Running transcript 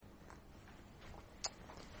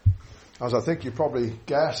As I think you probably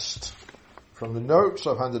guessed from the notes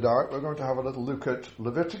I've handed out, we're going to have a little look at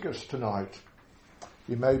Leviticus tonight.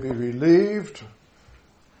 You may be relieved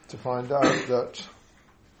to find out that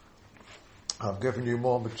I've given you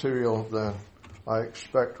more material than I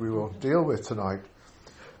expect we will deal with tonight.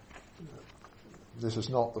 This is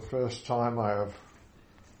not the first time I have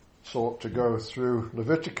sought to go through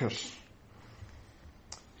Leviticus.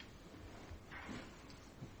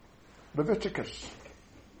 Leviticus,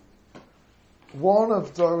 one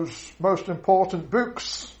of those most important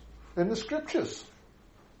books in the Scriptures.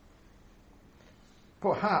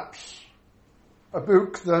 Perhaps a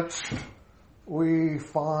book that we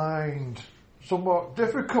find somewhat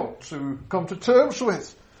difficult to come to terms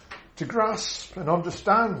with, to grasp and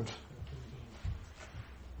understand.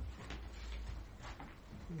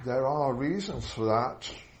 There are reasons for that,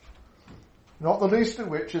 not the least of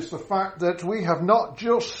which is the fact that we have not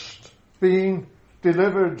just been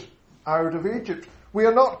delivered out of Egypt. We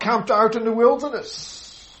are not camped out in the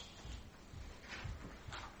wilderness.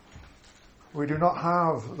 We do not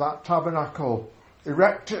have that tabernacle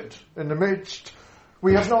erected in the midst.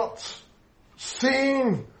 We have not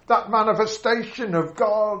seen that manifestation of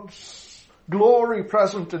God's glory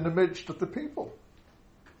present in the midst of the people.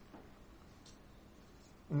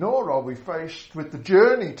 Nor are we faced with the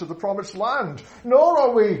journey to the promised land. Nor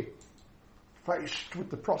are we faced with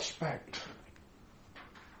the prospect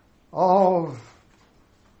of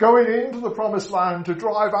going into the promised land to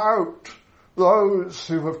drive out those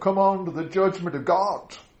who have come under the judgment of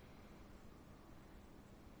God.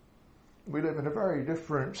 We live in a very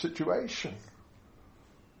different situation.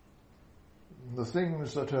 The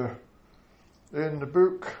things that are in the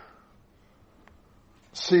book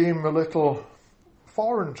seem a little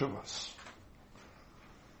foreign to us.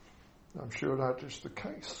 I'm sure that is the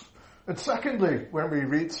case. And secondly, when we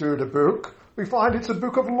read through the book, we find it's a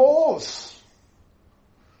book of laws.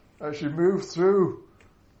 As you move through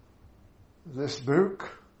this book,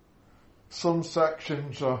 some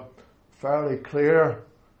sections are fairly clear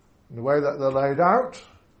in the way that they're laid out.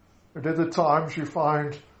 At other times you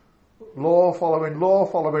find law following law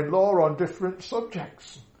following law on different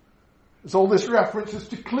subjects. There's all this references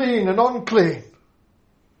to clean and unclean.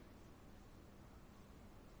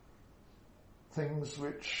 Things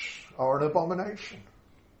which are an abomination.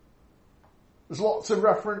 There's lots of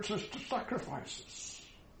references to sacrifices.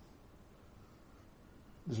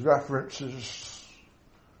 There's references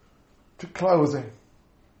to clothing,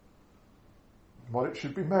 what it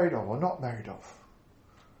should be made of or not made of.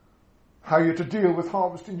 How you're to deal with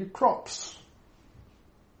harvesting your crops.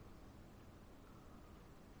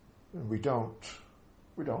 And we don't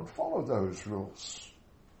follow those rules.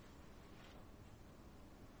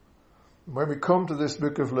 When we come to this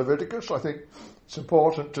book of Leviticus, I think it's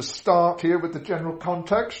important to start here with the general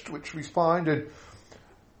context, which we find in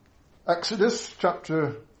Exodus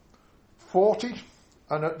chapter 40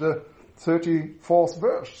 and at the 34th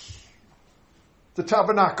verse. The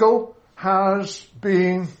tabernacle has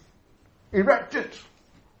been erected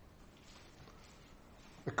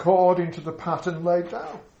according to the pattern laid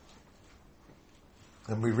down.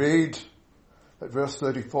 And we read at verse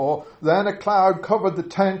 34, then a cloud covered the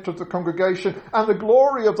tent of the congregation, and the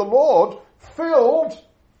glory of the Lord filled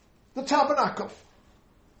the tabernacle.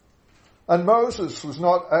 And Moses was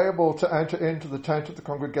not able to enter into the tent of the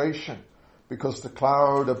congregation, because the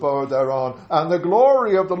cloud abode thereon, and the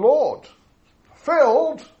glory of the Lord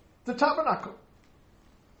filled the tabernacle.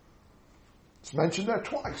 It's mentioned there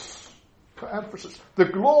twice for emphasis. The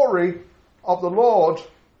glory of the Lord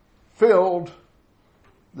filled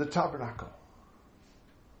the tabernacle.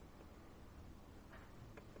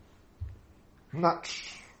 And that's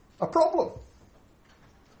a problem.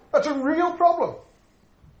 That's a real problem.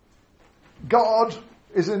 God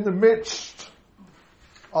is in the midst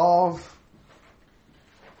of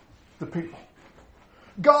the people.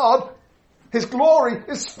 God, His glory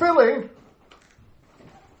is filling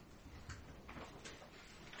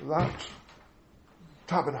that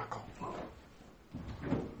tabernacle.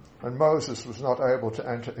 And Moses was not able to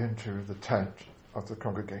enter into the tent of the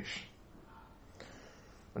congregation.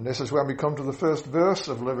 And this is when we come to the first verse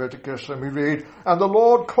of Leviticus and we read, and the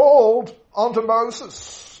Lord called unto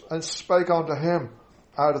Moses and spake unto him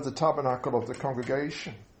out of the tabernacle of the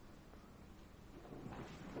congregation.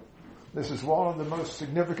 This is one of the most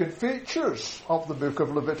significant features of the book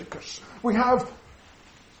of Leviticus. We have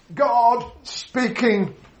God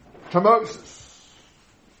speaking to Moses.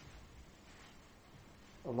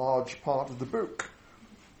 A large part of the book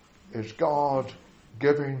is God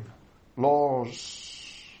giving laws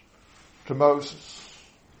to Moses.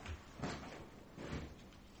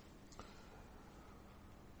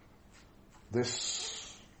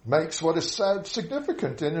 This makes what is said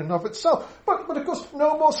significant in and of itself. But of course,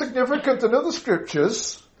 no more significant than other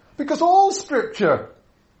scriptures, because all scripture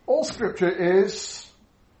is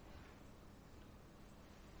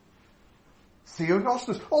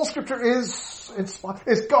theognostus. All scripture is inspired,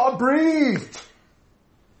 is God-breathed,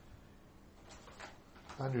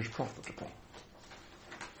 and is profitable.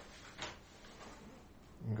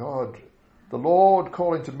 God, the Lord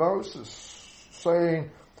calling to Moses,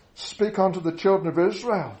 saying, speak unto the children of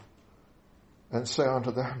Israel, and say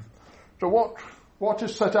unto them. So what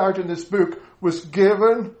is set out in this book was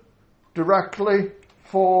given directly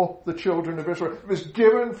for the children of Israel. It was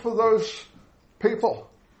given for those people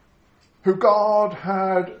who God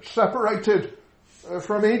had separated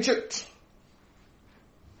from Egypt.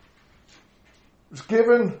 It was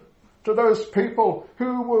given to those people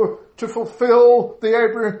who were to fulfill the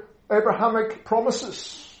Abrahamic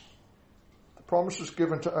promises. The promises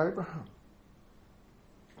given to Abraham.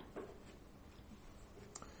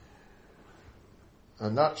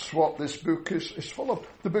 And that's what this book is full of.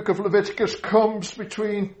 The book of Leviticus comes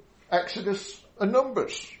between Exodus and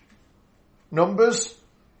Numbers. Numbers,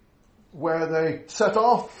 where they set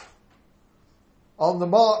off on the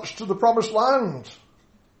march to the promised land.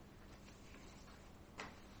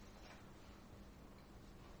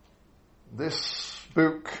 This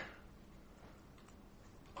book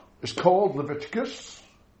is called Leviticus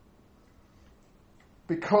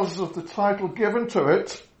because of the title given to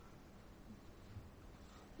it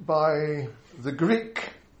by the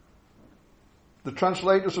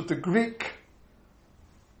translators of the Greek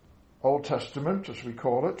Old Testament, as we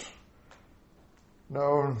call it,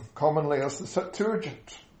 known commonly as the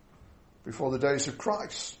Septuagint, before the days of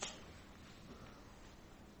Christ.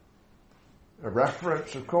 A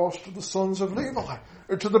reference, of course, to the sons of Levi,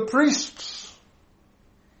 or to the priests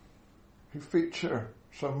who feature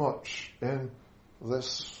so much in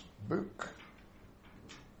this book.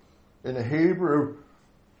 In the Hebrew,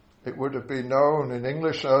 it would have been known in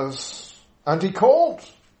English as "and he called,"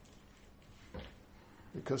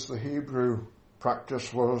 because the Hebrew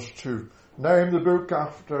practice was to name the book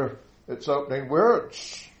after its opening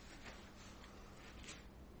words.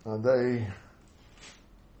 And they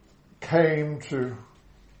came to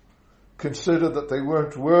consider that they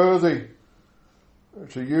weren't worthy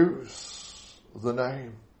to use the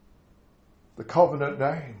name, the covenant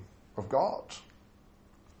name of God.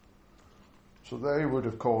 So they would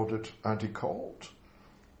have called it "and he called,"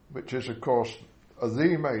 which is, of course,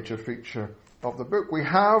 the major feature of the book. We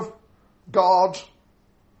have God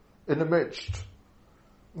in the midst.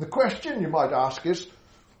 And the question you might ask is,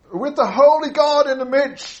 with the holy God in the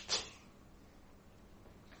midst,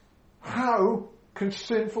 how can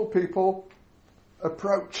sinful people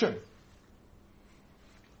approach him?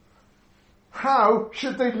 How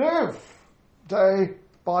should they live day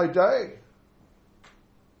by day?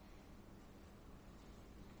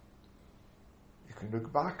 You can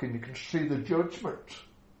look back and you can see the judgment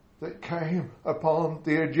that came upon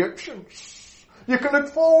the Egyptians. You can look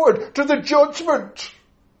forward to the judgment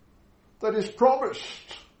that is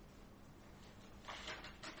promised,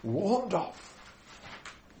 warned of,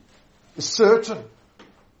 is certain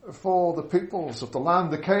for the peoples of the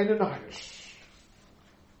land, the Canaanites.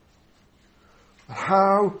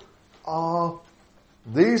 How are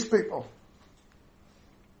these people,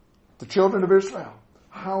 the children of Israel,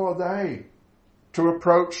 how are they to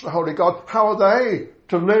approach the Holy God? How are they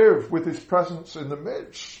to live with his presence in the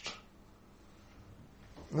midst?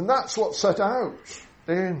 And that's what's set out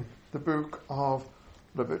in the book of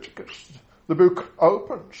Leviticus. The book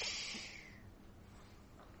opens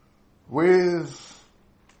with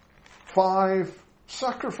 5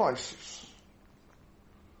 sacrifices,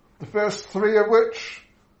 the first 3 of which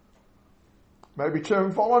may be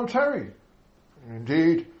termed voluntary.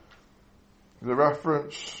 Indeed, the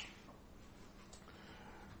reference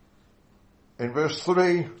in verse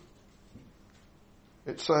 3,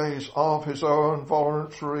 it says, of his own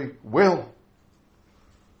voluntary will.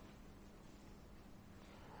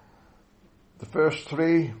 The first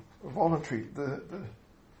 3 are voluntary. The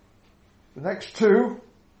next 2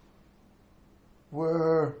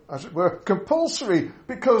 were, as it were, compulsory,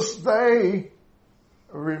 because they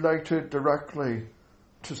related directly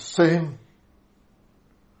to sin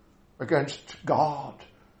against God,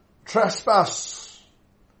 trespass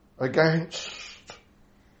against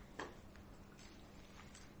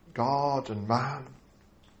God and man.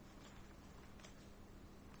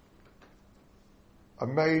 A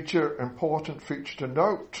major important feature to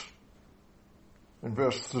note in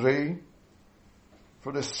verse 3,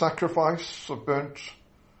 for this sacrifice of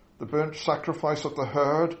the burnt sacrifice of the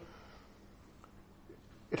herd,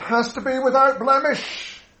 It has to be without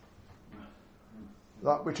blemish.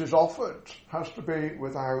 That which is offered has to be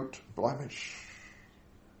without blemish.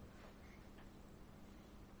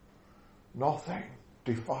 Nothing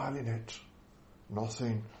defiling it,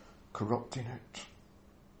 nothing corrupting it.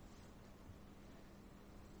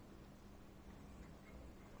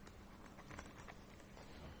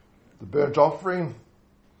 The burnt offering,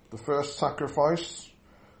 the first sacrifice,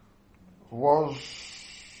 was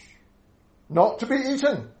not to be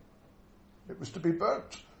eaten. It was to be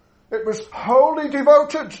burnt. It was wholly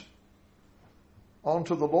devoted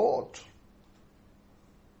unto the Lord.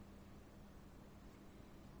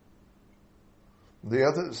 The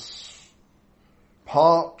others,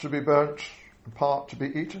 part to be burnt and part to be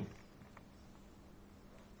eaten.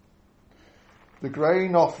 The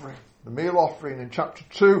grain offering, the meal offering in chapter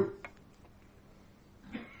 2,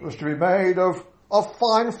 was to be made of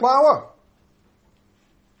fine flour.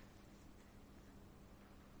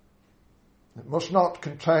 It must not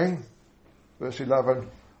contain, verse 11,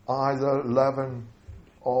 either leaven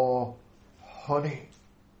or honey.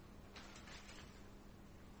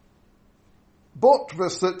 But,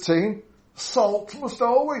 verse 13, salt must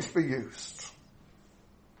always be used.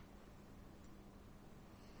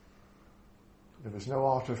 There is no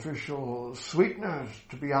artificial sweeteners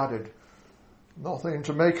to be added. Nothing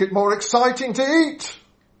to make it more exciting to eat,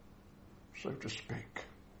 so to speak.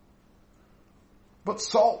 But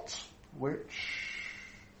salt, which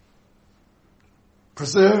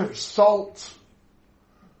preserves, salt,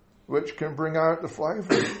 which can bring out the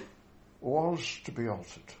flavour, was to be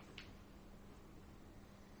altered.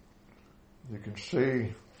 You can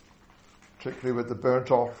see, particularly with the burnt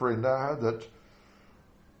offering there, that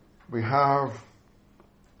we have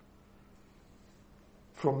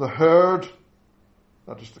from the herd,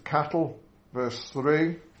 that is the cattle, verse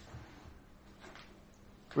 3.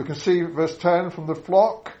 We can see verse 10 from the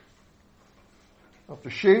flock of the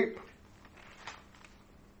sheep,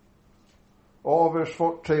 or verse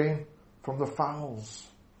 14 from the fowls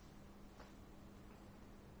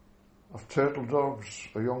of turtle doves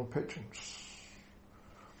or young pigeons.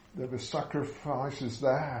 There were sacrifices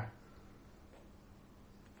there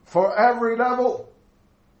for every level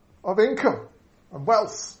of income and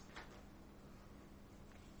wealth.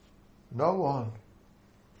 No one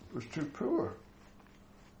was too poor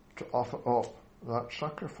to offer up that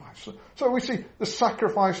sacrifice. So we see the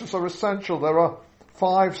sacrifices are essential. There are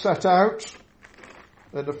 5 set out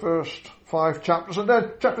in the first 5 chapters. And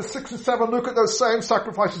then chapters 6 and 7 look at those same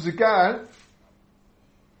sacrifices again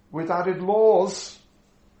with added laws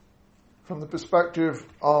from the perspective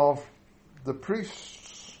of the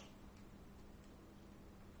priests.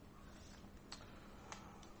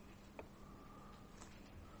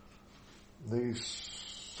 These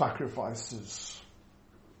sacrifices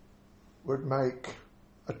would make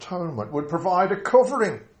atonement, would provide a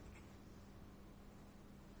covering.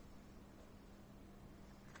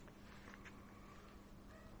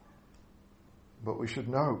 But we should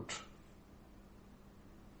note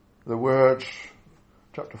the words,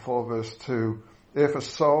 chapter 4 verse 2, if a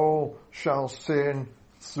soul shall sin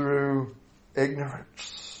through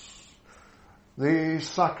ignorance. These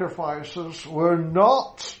sacrifices were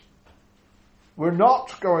not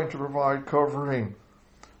going to provide covering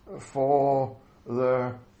for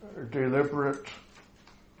the deliberate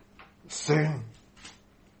sin.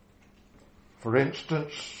 For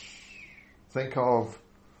instance, think of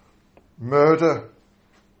murder.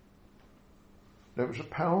 There was a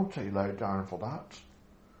penalty laid down for that,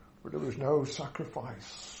 but there was no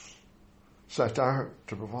sacrifice set out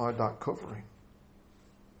to provide that covering.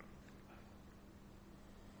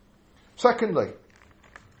 Secondly,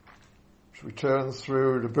 as we turn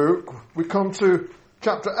through the book, we come to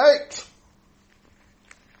chapter 8.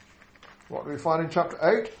 What do we find in chapter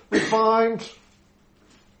 8? We find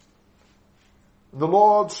the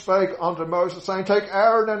Lord spake unto Moses, saying, take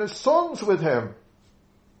Aaron and his sons with him,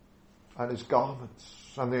 and his garments,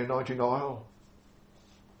 and the anointing oil,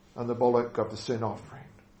 and the bullock of the sin offering,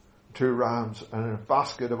 2 rams, and a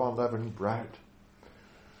basket of unleavened bread.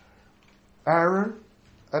 Aaron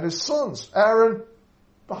and his sons. Aaron,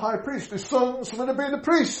 the high priest. His sons were to be the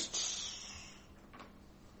priests.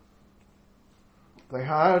 They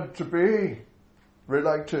had to be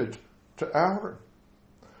related to Aaron.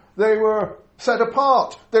 They were set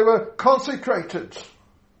apart. They were consecrated.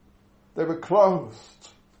 They were clothed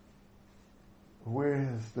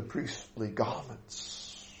with the priestly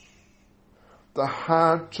garments. There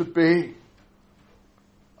had to be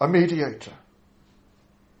a mediator.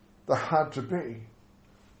 There had to be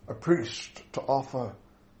a priest to offer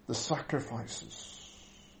the sacrifices.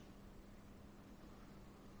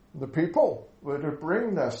 The people were to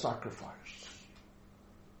bring their sacrifice.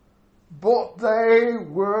 But they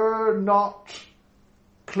were not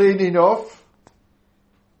clean enough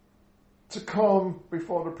to come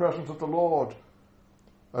before the presence of the Lord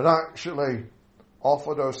and actually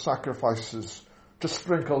offer those sacrifices to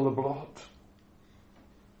sprinkle the blood.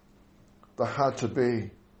 There had to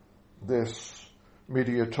be this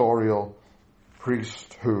mediatorial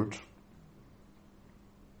priesthood.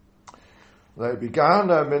 They began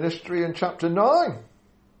their ministry in chapter 9.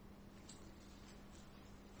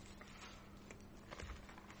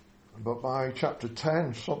 But by chapter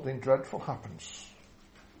 10, something dreadful happens.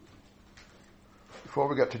 Before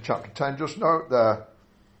we get to chapter 10, just note there,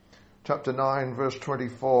 chapter 9, verse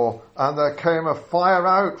 24, and there came a fire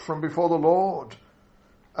out from before the Lord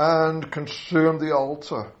and consumed the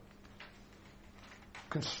altar.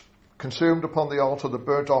 Consumed upon the altar the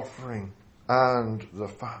burnt offering and the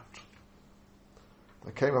fat.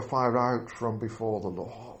 There came a fire out from before the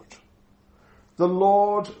Lord. The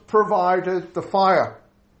Lord provided the fire.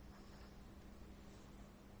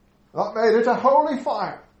 That made it a holy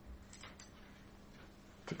fire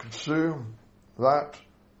to consume that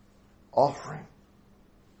offering.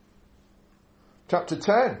 Chapter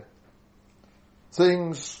 10.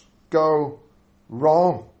 Things go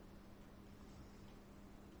wrong.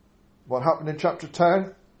 What happened in chapter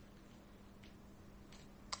 10?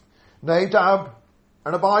 Nadab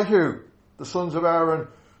and Abihu, the sons of Aaron,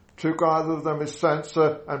 took either of them his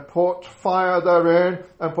censer and put fire therein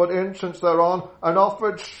and put incense thereon and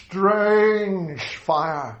offered strange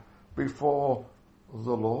fire before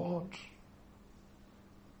the Lord.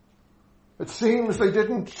 It seems they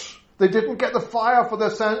didn't get the fire for their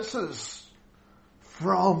censers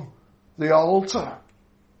from the altar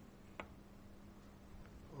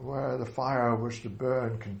where the fire was to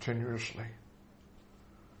burn continuously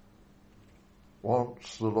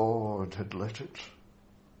once the Lord had lit it.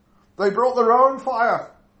 They brought their own fire.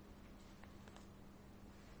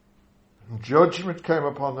 And judgment came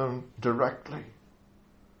upon them directly.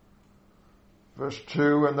 Verse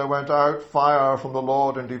 2, and there went out fire from the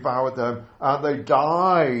Lord and devoured them, and they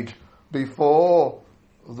died before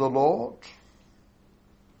the Lord.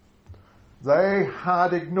 They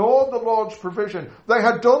had ignored the Lord's provision. They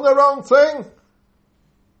had done their own thing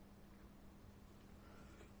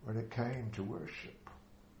when it came to worship.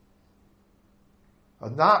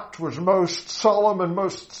 And that was most solemn and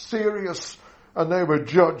most serious, and they were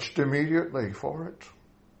judged immediately for it.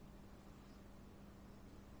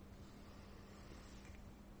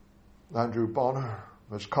 Andrew Bonner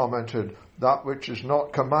has commented, that which is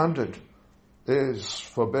not commanded is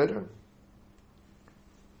forbidden.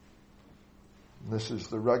 This is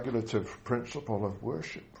the regulative principle of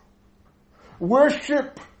worship.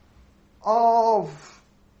 Worship of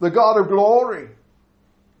the God of glory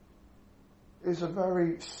is a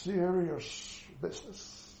very serious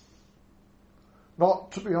business.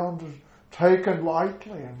 Not to be undertaken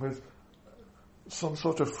lightly and with some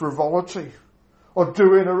sort of frivolity or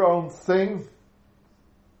doing our own thing.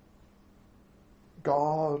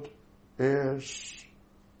 God is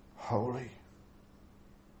holy.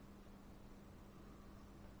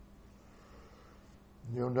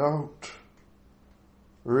 You'll note,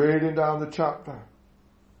 reading down the chapter,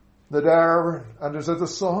 that Aaron and his other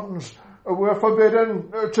sons were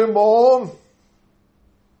forbidden to mourn.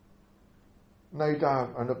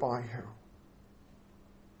 Nadab and Abihu.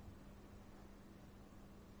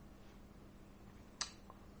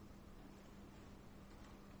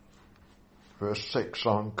 Verse 6,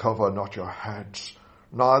 uncover not your heads,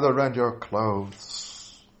 neither rend your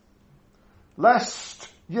clothes, lest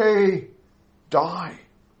ye die.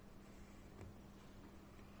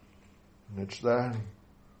 And it's then,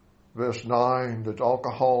 verse 9, that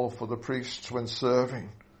alcohol for the priests when serving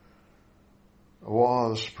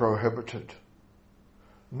was prohibited.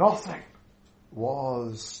 Nothing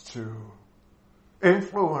was to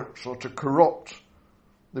influence or to corrupt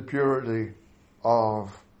the purity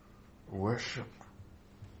of worship.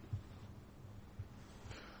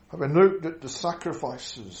 Having looked at the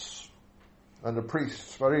sacrifices and the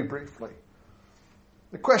priests very briefly,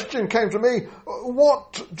 the question came to me,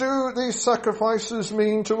 what do these sacrifices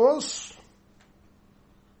mean to us?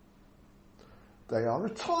 They are a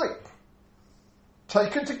type.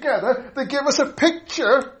 Taken together, they give us a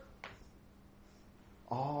picture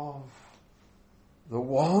of the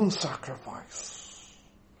one sacrifice.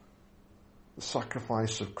 The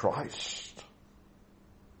sacrifice of Christ.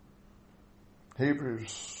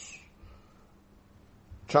 Hebrews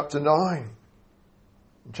chapter 9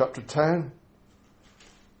 and chapter 10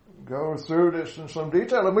 go through this in some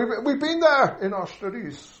detail, and we've been there in our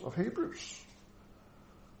studies of Hebrews.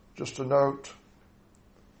 Just a note,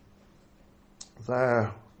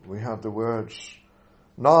 there we have the words,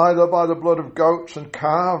 neither by the blood of goats and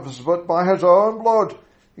calves, but by his own blood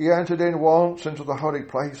he entered in once into the holy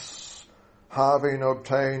place, having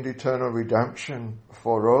obtained eternal redemption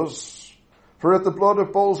for us. For if the blood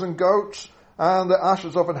of bulls and goats and the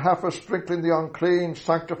ashes of an heifer sprinkling the unclean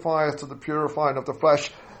sanctifieth to the purifying of the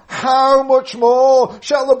flesh, how much more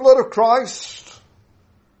shall the blood of Christ,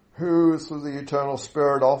 who through the eternal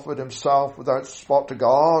Spirit offered himself without spot to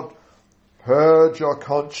God, purge your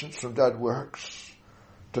conscience from dead works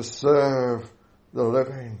to serve the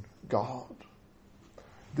living God.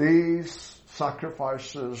 These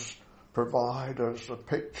sacrifices provide us a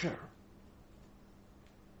picture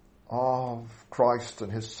of Christ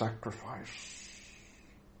and his sacrifice,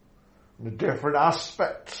 and the different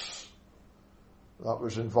aspects that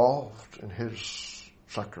was involved in his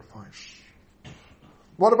sacrifice.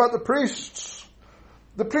 What about the priests?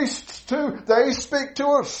 The priests too, they speak to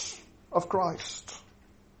us of Christ,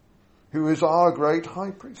 who is our great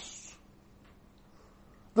high priest.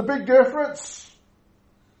 The big difference,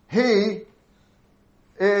 he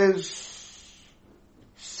is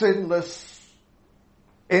sinless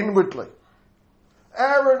inwardly.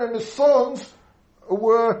 Aaron and his sons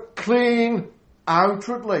were clean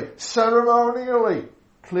outwardly, ceremonially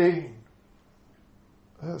clean,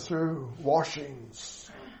 through washings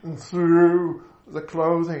and through the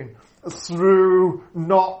clothing, through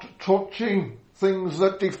not touching things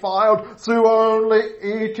that defiled, through only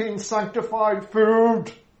eating sanctified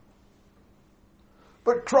food.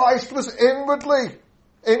 But Christ was inwardly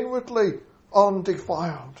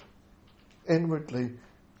undefiled, inwardly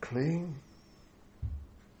clean.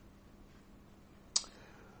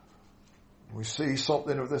 We see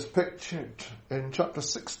something of this pictured in chapter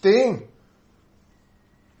 16,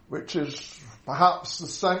 which is perhaps the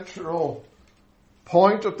central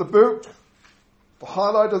point of the book, the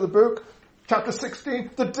highlight of the book. Chapter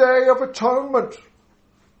 16, the Day of Atonement,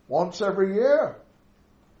 once every year.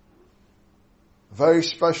 A very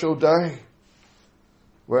special day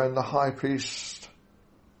when the high priest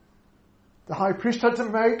had to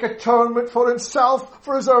make atonement for himself,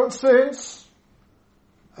 for his own sins,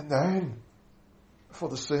 and then for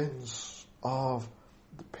the sins of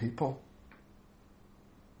the people.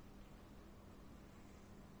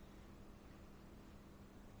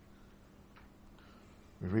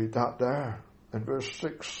 We read that there in verse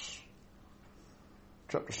 6,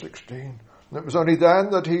 chapter 16. And it was only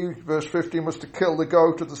then that he, verse 15, was to kill the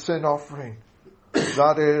goat of the sin offering,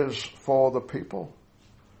 that is, for the people,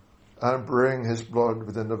 and bring his blood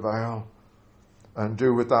within the veil, and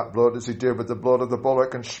do with that blood as he did with the blood of the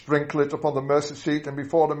bullock, and sprinkle it upon the mercy seat and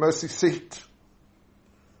before the mercy seat.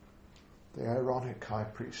 The Aaronic high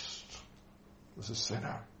priest was a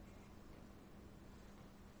sinner.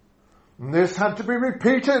 And this had to be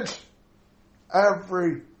repeated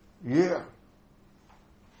every year.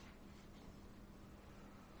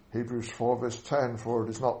 Hebrews 4 verse 10, for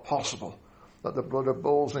it is not possible that the blood of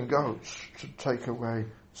bulls and goats should take away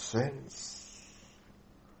sins.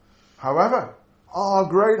 However, our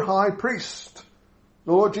great high priest,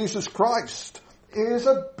 Lord Jesus Christ, is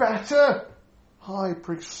a better high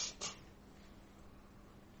priest.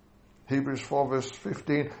 Hebrews 4 verse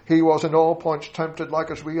 15, he was in all points tempted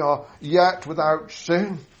like as we are, yet without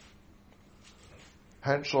sin.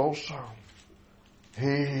 Hence also,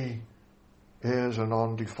 he is an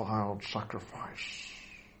undefiled sacrifice.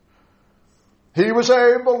 He was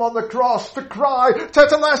able on the cross to cry,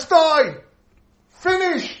 Tetelestai,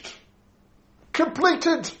 finished,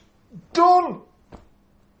 completed, done.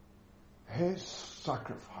 His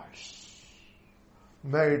sacrifice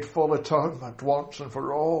made full atonement once and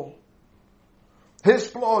for all. His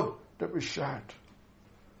blood that was shed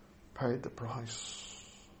paid the price.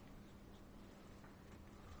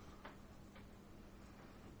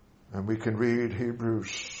 And we can read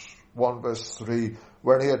Hebrews 1 verse 3,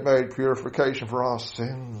 when he had made purification for our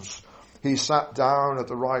sins, he sat down at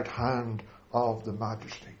the right hand of the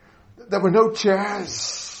Majesty. There were no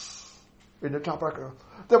chairs in the tabernacle.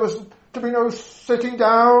 There was to be no sitting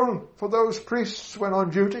down for those priests when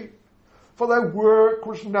on duty, for their work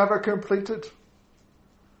was never completed.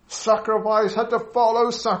 Sacrifice had to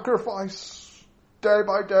follow sacrifice, day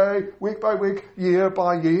by day, week by week, year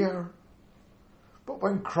by year. But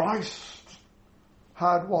when Christ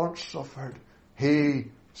had once suffered,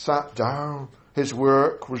 he sat down, his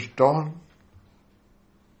work was done.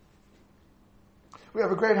 We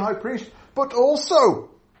have a great high priest, but also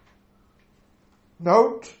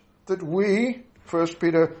note that we, 1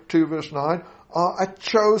 Peter 2 verse 9, are a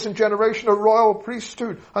chosen generation, a royal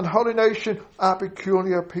priesthood, and holy nation, a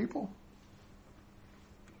peculiar people.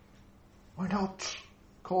 We're not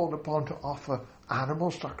called upon to offer animal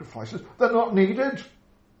sacrifices. They're not needed.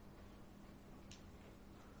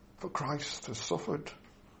 For Christ has suffered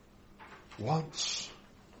once.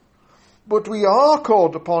 But we are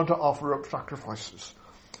called upon to offer up sacrifices.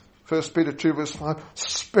 1 Peter 2 verse 5,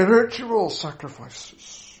 spiritual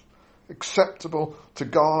sacrifices, acceptable to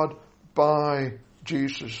God by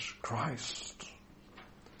Jesus Christ.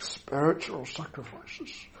 Spiritual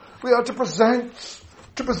sacrifices. We are to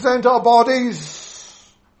present our bodies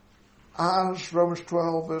as Romans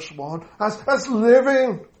 12 verse 1, as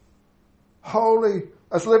living, holy,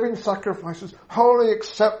 as living sacrifices, wholly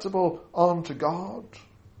acceptable unto God.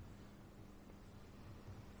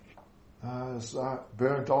 As that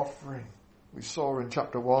burnt offering we saw in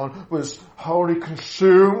chapter 1 was wholly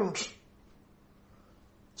consumed,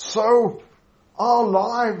 so our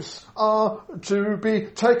lives are to be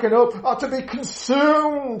taken up, are to be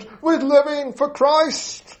consumed with living for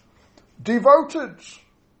Christ, devoted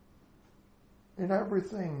in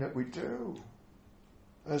everything that we do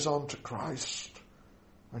as unto Christ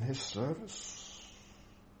and his service.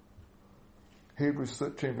 Hebrews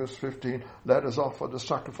 13 verse 15, let us offer the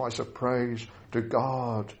sacrifice of praise to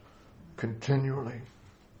God continually.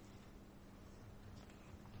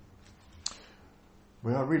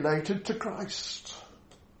 We are related to Christ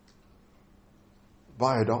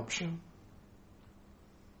by adoption.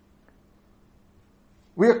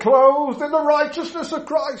 We are clothed in the righteousness of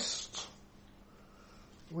Christ.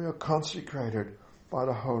 We are consecrated by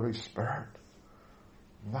the Holy Spirit.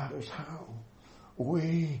 And that is how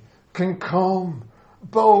we can come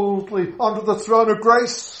boldly under the throne of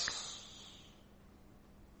grace.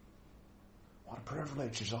 What a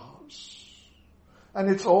privilege is ours. And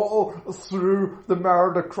it's all through the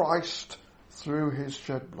merit of Christ, through his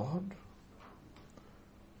shed blood.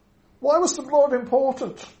 Why was the blood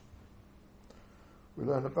important? We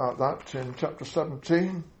learn about that in chapter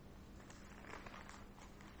 17.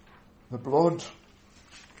 The blood,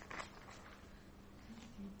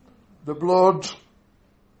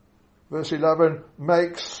 verse 11,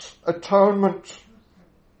 makes atonement.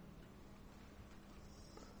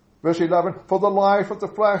 Verse 11, for the life of the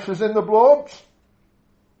flesh is in the blood,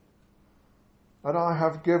 and I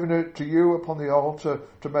have given it to you upon the altar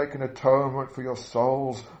to make an atonement for your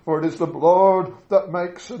souls. For it is the blood that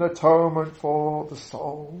makes an atonement for the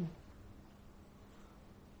soul.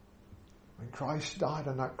 When Christ died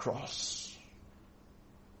on that cross,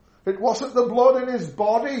 it wasn't the blood in his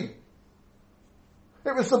body.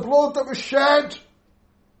 It was the blood that was shed,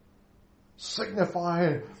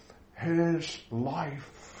 signifying his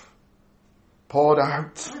life poured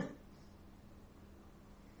out.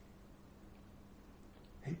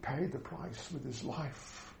 He paid the price with his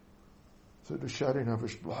life through the shedding of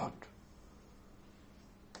his blood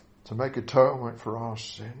to make atonement for our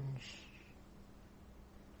sins.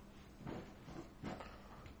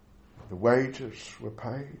 The wages were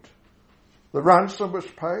paid. The ransom was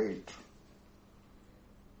paid.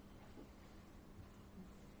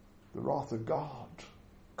 The wrath of God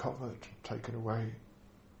covered, taken away.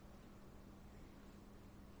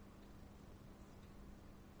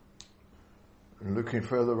 And looking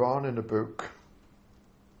further on in the book,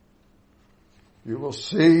 you will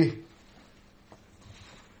see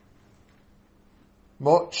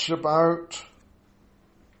much about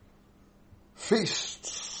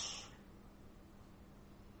feasts.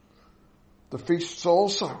 The feasts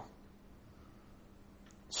also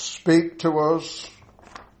speak to us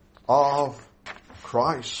of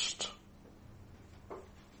Christ.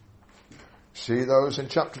 See those in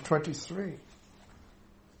chapter 23.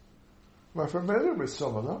 We're familiar with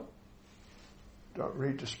some of them. Don't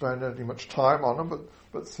need to spend any much time on them,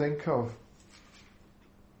 but think of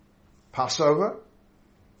Passover.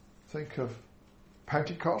 Think of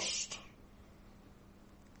Pentecost.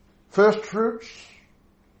 First fruits.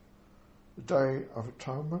 The Day of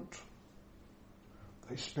Atonement.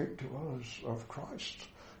 They speak to us of Christ.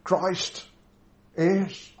 Christ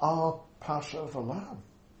is our Passover lamb.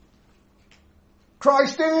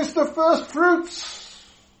 Christ is the first fruits.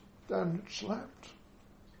 Then it's left.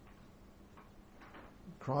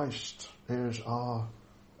 Christ is our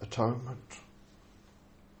atonement.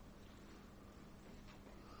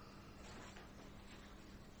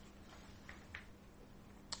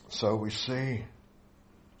 So we see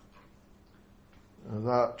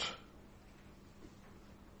that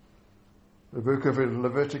the book of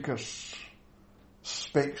Leviticus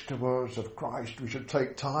speaks to us of Christ. We should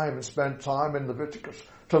take time and spend time in Leviticus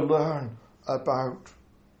to learn about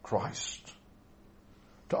Christ,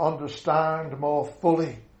 to understand more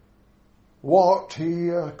fully what he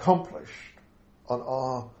accomplished on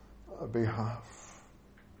our behalf.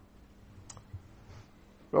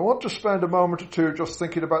 But I want to spend a moment or two just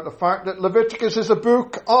thinking about the fact that Leviticus is a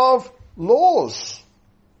book of laws.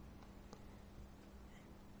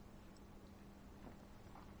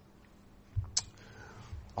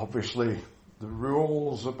 Obviously, the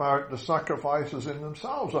rules about the sacrifices in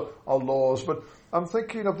themselves are laws, but I'm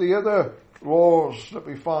thinking of the other laws that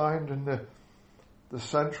we find in the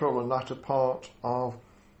central and latter part of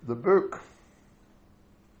the book.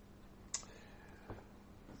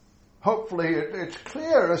 Hopefully it's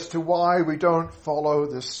clear as to why we don't follow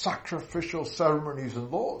the sacrificial ceremonies and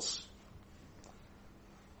laws.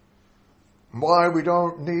 Why we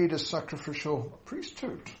don't need a sacrificial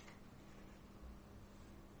priesthood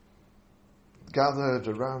gathered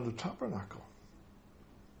around the tabernacle.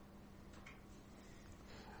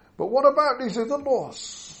 But what about these other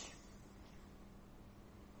laws?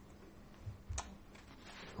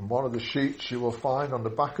 And one of the sheets you will find on the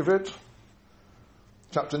back of it,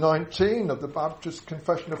 chapter 19 of the Baptist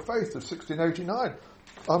Confession of Faith of 1689.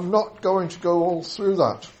 I'm not going to go all through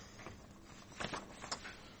that,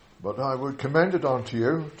 but I would commend it on to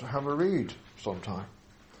you to have a read sometime.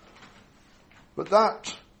 But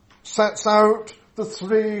that sets out the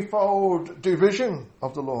threefold division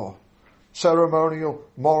of the law: ceremonial,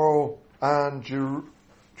 moral, and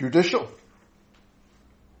judicial.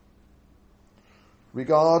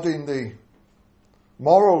 Regarding the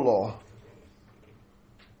moral law,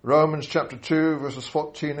 Romans chapter 2 verses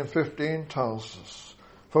 14 and 15 tells us,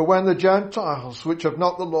 "For when the Gentiles, which have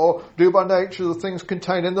not the law, do by nature the things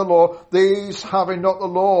contained in the law, these having not the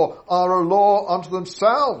law are a law unto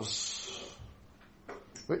themselves,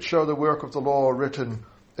 which show the work of the law written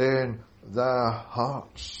in their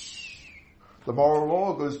hearts." The moral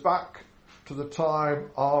law goes back to the time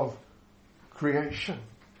of creation.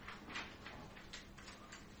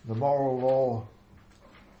 The moral law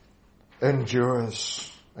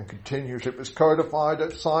endures and continues. It was codified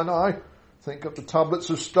at Sinai. Think of the tablets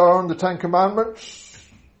of stone, the Ten Commandments.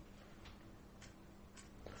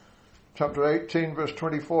 Chapter 18, verse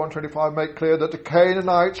 24 and 25 make clear that the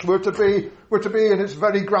Canaanites were to be, and it's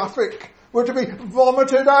very graphic, were to be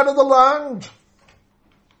vomited out of the land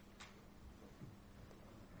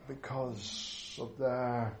because of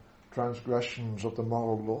their transgressions of the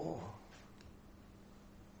moral law.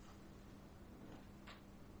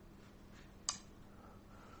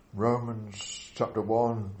 Romans chapter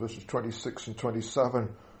 1 verses 26 and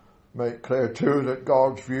 27 make clear too that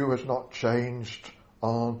God's view has not changed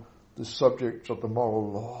on the subject of the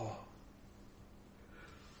moral law.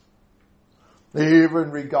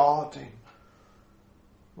 Even regarding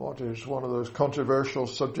what is one of those controversial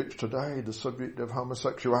subjects today, the subject of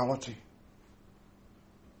homosexuality.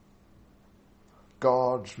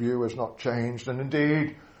 God's view has not changed, and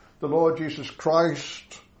indeed the Lord Jesus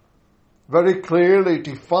Christ very clearly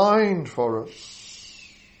defined for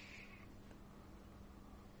us.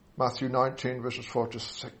 Matthew 19 verses 4 to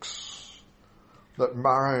 6. That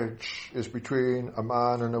marriage is between a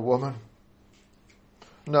man and a woman.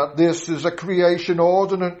 And that this is a creation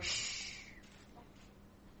ordinance.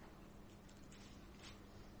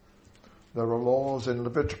 There are laws in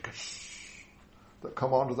Leviticus that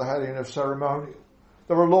come under the heading of ceremonial.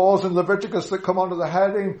 There are laws in Leviticus that come under the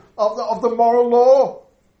heading of the moral law.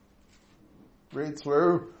 Read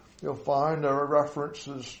through, you'll find there are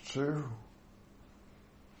references to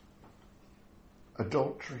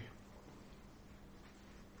adultery,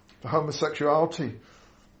 to homosexuality,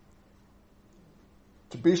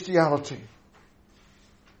 to bestiality.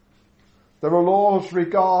 There are laws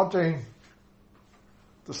regarding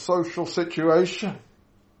the social situation,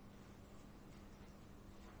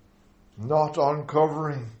 not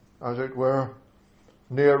uncovering, as it were,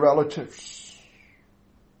 near relatives.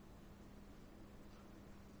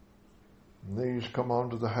 These come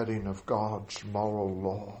under the heading of God's moral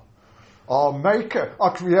law. Our Maker,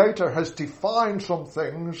 our Creator, has defined some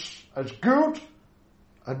things as good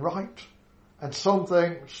and right, and some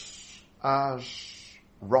things as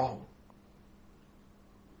wrong.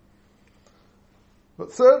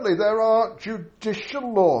 But thirdly, there are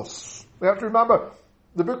judicial laws. We have to remember,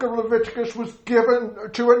 the book of Leviticus was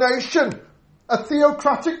given to a nation, a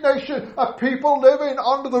theocratic nation, a people living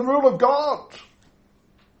under the rule of God.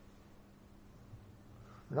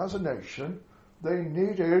 And as a nation, they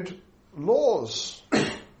needed laws and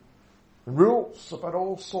rules about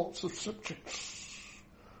all sorts of subjects.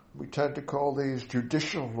 We tend to call these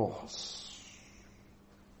judicial laws.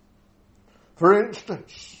 For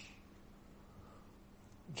instance,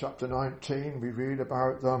 in chapter 19 we read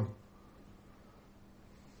about them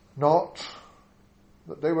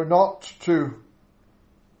they were not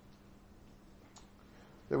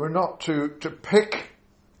to pick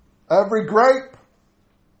every grape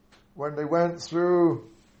when they went through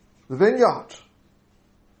the vineyard,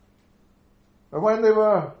 and when they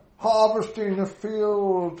were harvesting a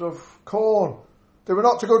field of corn, they were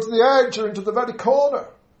not to go to the edge or into the very corner.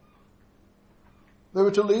 They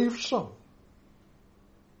were to leave some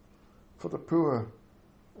for the poor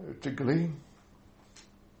to glean.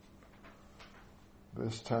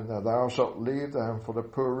 Verse 10 there, thou shalt leave them for the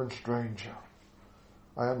poor and stranger.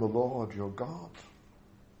 I am the Lord your God.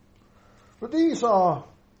 But these are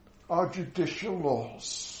our judicial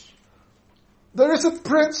laws. There is a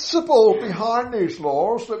principle behind these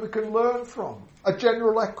laws that we can learn from, a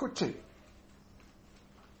general equity.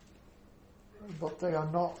 But they are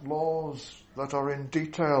not laws that are in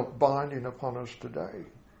detail binding upon us today.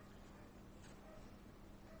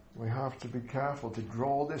 We have to be careful to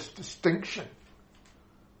draw this distinction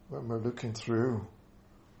when we're looking through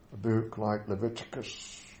a book like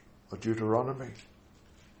Leviticus or Deuteronomy.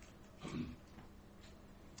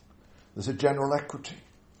 There's a general equity.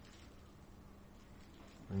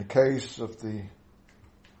 In the case of the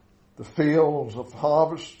fields of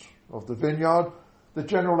harvest of the vineyard, the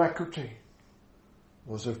general equity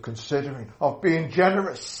was of considering, of being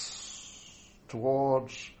generous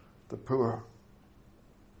towards the poor.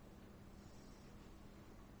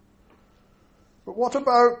 But what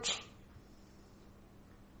about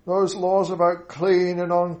those laws about clean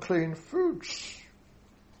and unclean foods?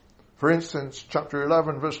 For instance, chapter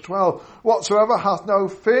 11, verse 12, whatsoever hath no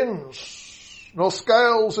fins, nor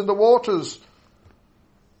scales in the waters,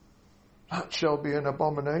 that shall be an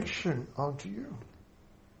abomination unto you.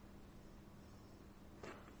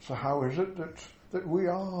 So how is it that we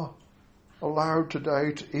are allowed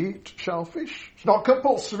today to eat shellfish? It's not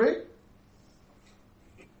compulsory.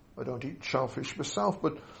 I don't eat shellfish myself,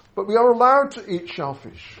 but we are allowed to eat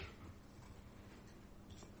shellfish.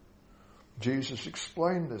 Jesus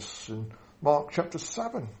explained this in Mark chapter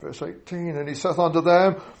 7, verse 18, and he saith unto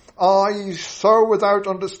them, are ye so without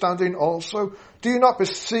understanding also? Do you not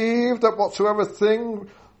perceive that whatsoever thing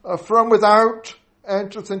from without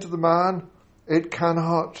entereth into the man, it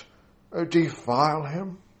cannot defile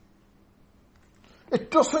him?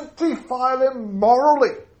 It doesn't defile him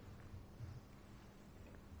morally.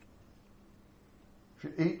 If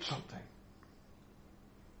you eat something.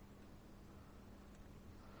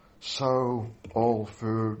 So all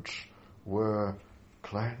foods were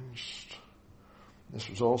cleansed. This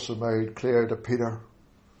was also made clear to Peter.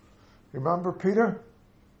 Remember Peter?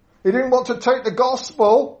 He didn't want to take the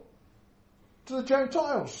gospel to the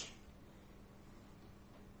Gentiles.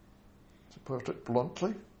 To put it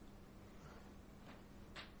bluntly.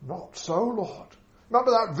 Not so, Lord.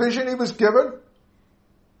 Remember that vision he was given?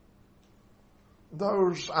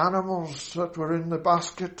 Those animals that were in the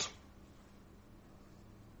basket.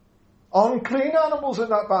 Unclean animals in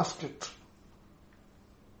that basket.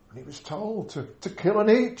 And he was told to kill and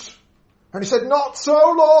eat. And he said, not so,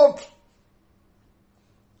 Lord.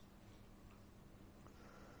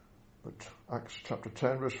 But Acts chapter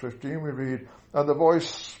 10 verse 15 we read, and the voice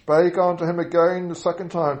spake unto him again the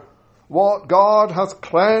second time, what God hath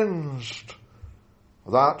cleansed,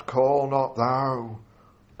 that call not thou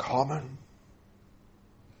common.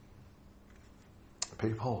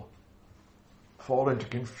 People fall into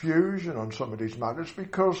confusion on some of these matters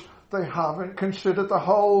because they haven't considered the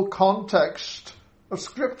whole context of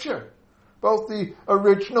Scripture. Both the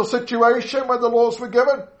original situation where the laws were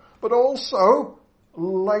given, but also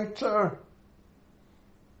later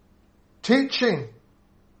teaching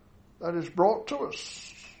that is brought to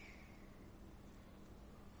us.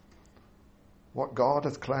 What God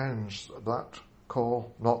hath cleansed, that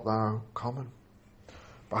call not thou common.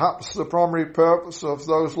 Perhaps the primary purpose of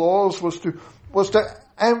those laws was to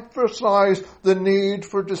emphasize the need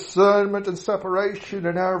for discernment and separation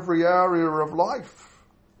in every area of life.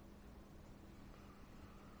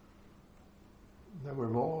 There were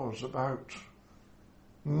laws about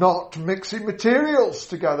not mixing materials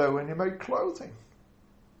together when you make clothing.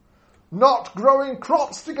 Not growing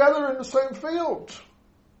crops together in the same field.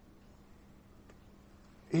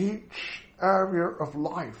 Each area of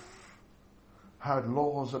life had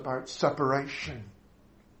laws about separation,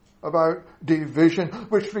 about division,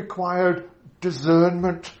 which required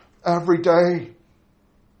discernment every day.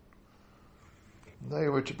 They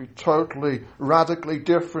were to be totally, radically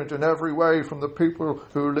different in every way from the people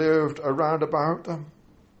who lived around about them.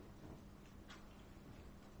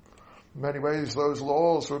 In many ways, those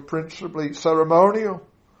laws were principally ceremonial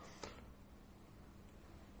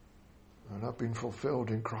and have been fulfilled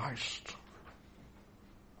in Christ.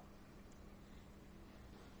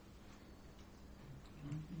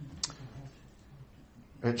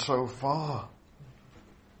 Insofar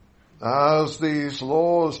As these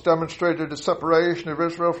laws demonstrated the separation of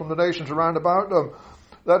Israel from the nations around about them,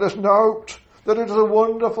 let us note that it is a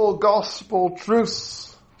wonderful gospel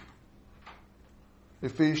truth.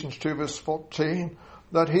 Ephesians 2 verse 14,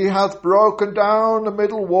 that he hath broken down the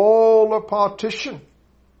middle wall of partition.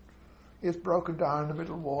 He hath broken down the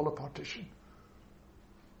middle wall of partition.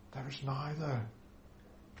 There is neither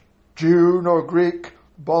Jew nor Greek,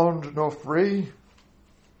 bond nor free.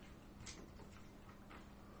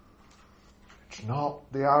 It's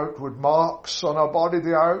not the outward marks on our body,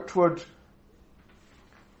 the outward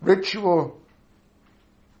ritual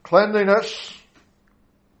cleanliness,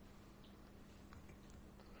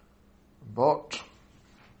 but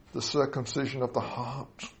the circumcision of the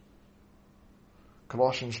heart.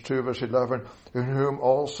 Colossians 2 verse 11, in whom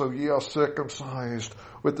also ye are circumcised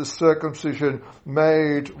with the circumcision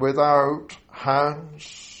made without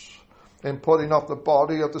hands, in putting off the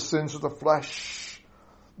body of the sins of the flesh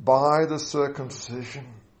by the circumcision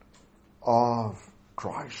of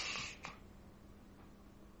Christ.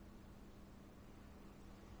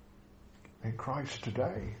 In Christ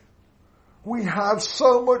today, we have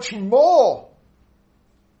so much more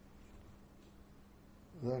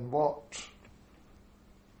than what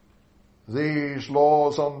these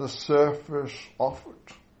laws on the surface offered.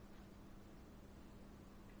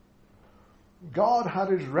 God had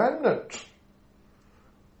his remnant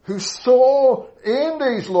who saw in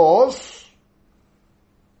these laws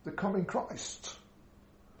the coming Christ,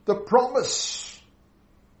 the promise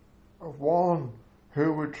of one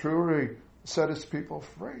who would truly set his people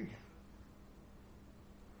free.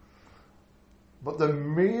 But the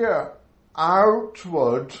mere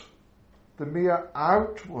outward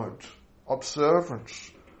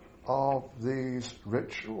observance of these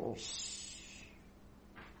rituals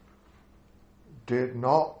did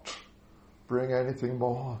not bring anything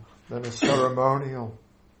more than a ceremonial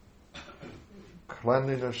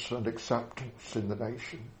cleanliness and acceptance in the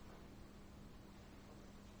nation.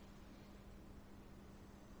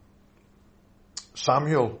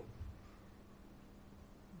 Samuel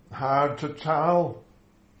had to tell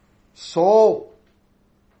Saul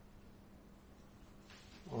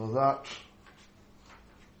that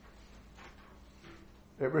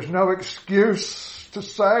it was no excuse to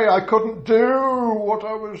say I couldn't do what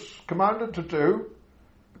I was commanded to do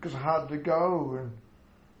because I had to go and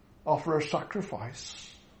offer a sacrifice.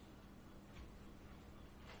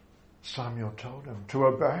 Samuel told him to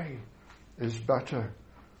obey is better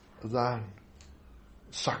than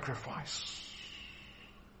sacrifice.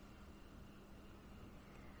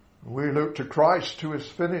 We look to Christ who has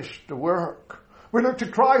finished the work. We look to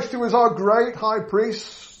Christ who is our great high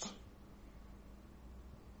priest.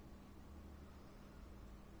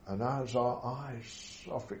 And as our eyes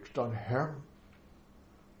are fixed on him,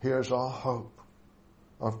 here's our hope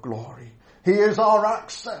of glory. He is our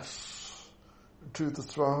access to the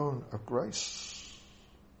throne of grace.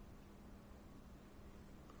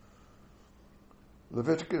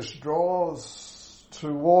 Leviticus draws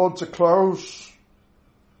towards a close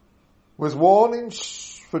with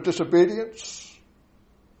warnings for disobedience.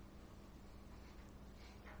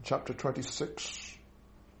 Chapter 26.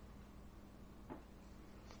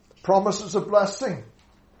 Promises of blessing.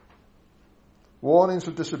 Warnings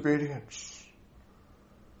for disobedience.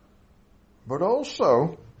 But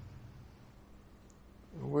also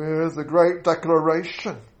with the great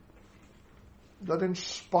declaration that in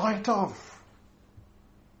spite of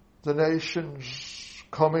the nation's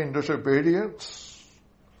coming disobedience,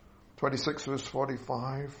 26 verse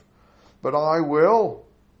 45, but I will,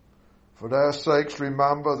 for their sakes,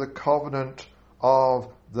 remember the covenant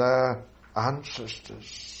of their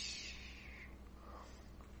ancestors.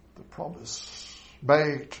 The promise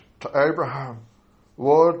made to Abraham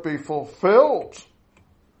would be fulfilled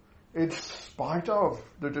in spite of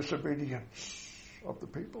the disobedience of the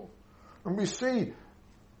people. And we see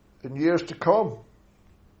in years to come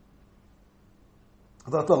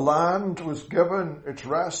that the land was given its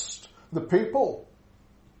rest. The people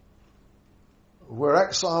were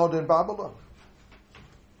exiled in Babylon.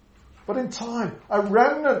 But in time, a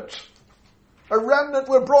remnant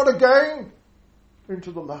were brought again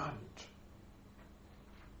into the land.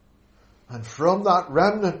 And from that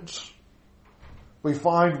remnant, we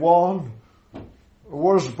find one who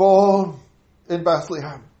was born in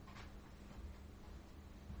Bethlehem.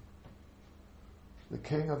 The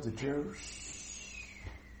King of the Jews.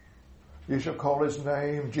 You shall call his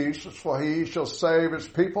name Jesus, for he shall save his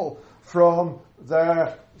people from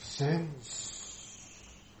their sins.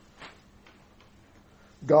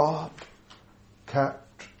 God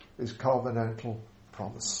kept his covenantal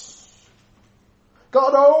promise.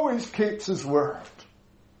 God always keeps his word.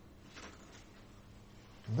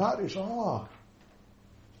 And that is our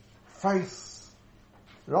faith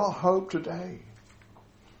and our hope today,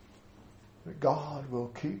 that God will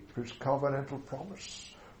keep his covenantal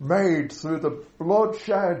promise made through the blood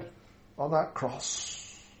shed on that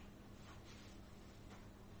cross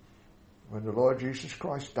when the Lord Jesus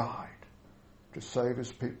Christ died to save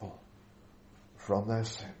his people from their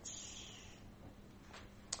sins.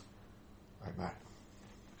 Amen.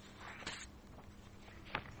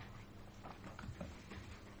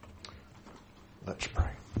 Let's pray.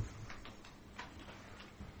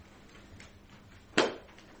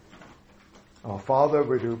 Our Father,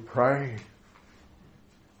 we do pray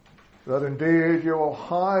that indeed you will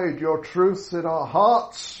hide your truth in our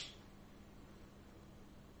hearts,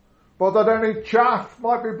 but that any chaff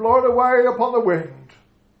might be blown away upon the wind,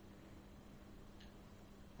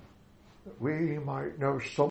 that we might know something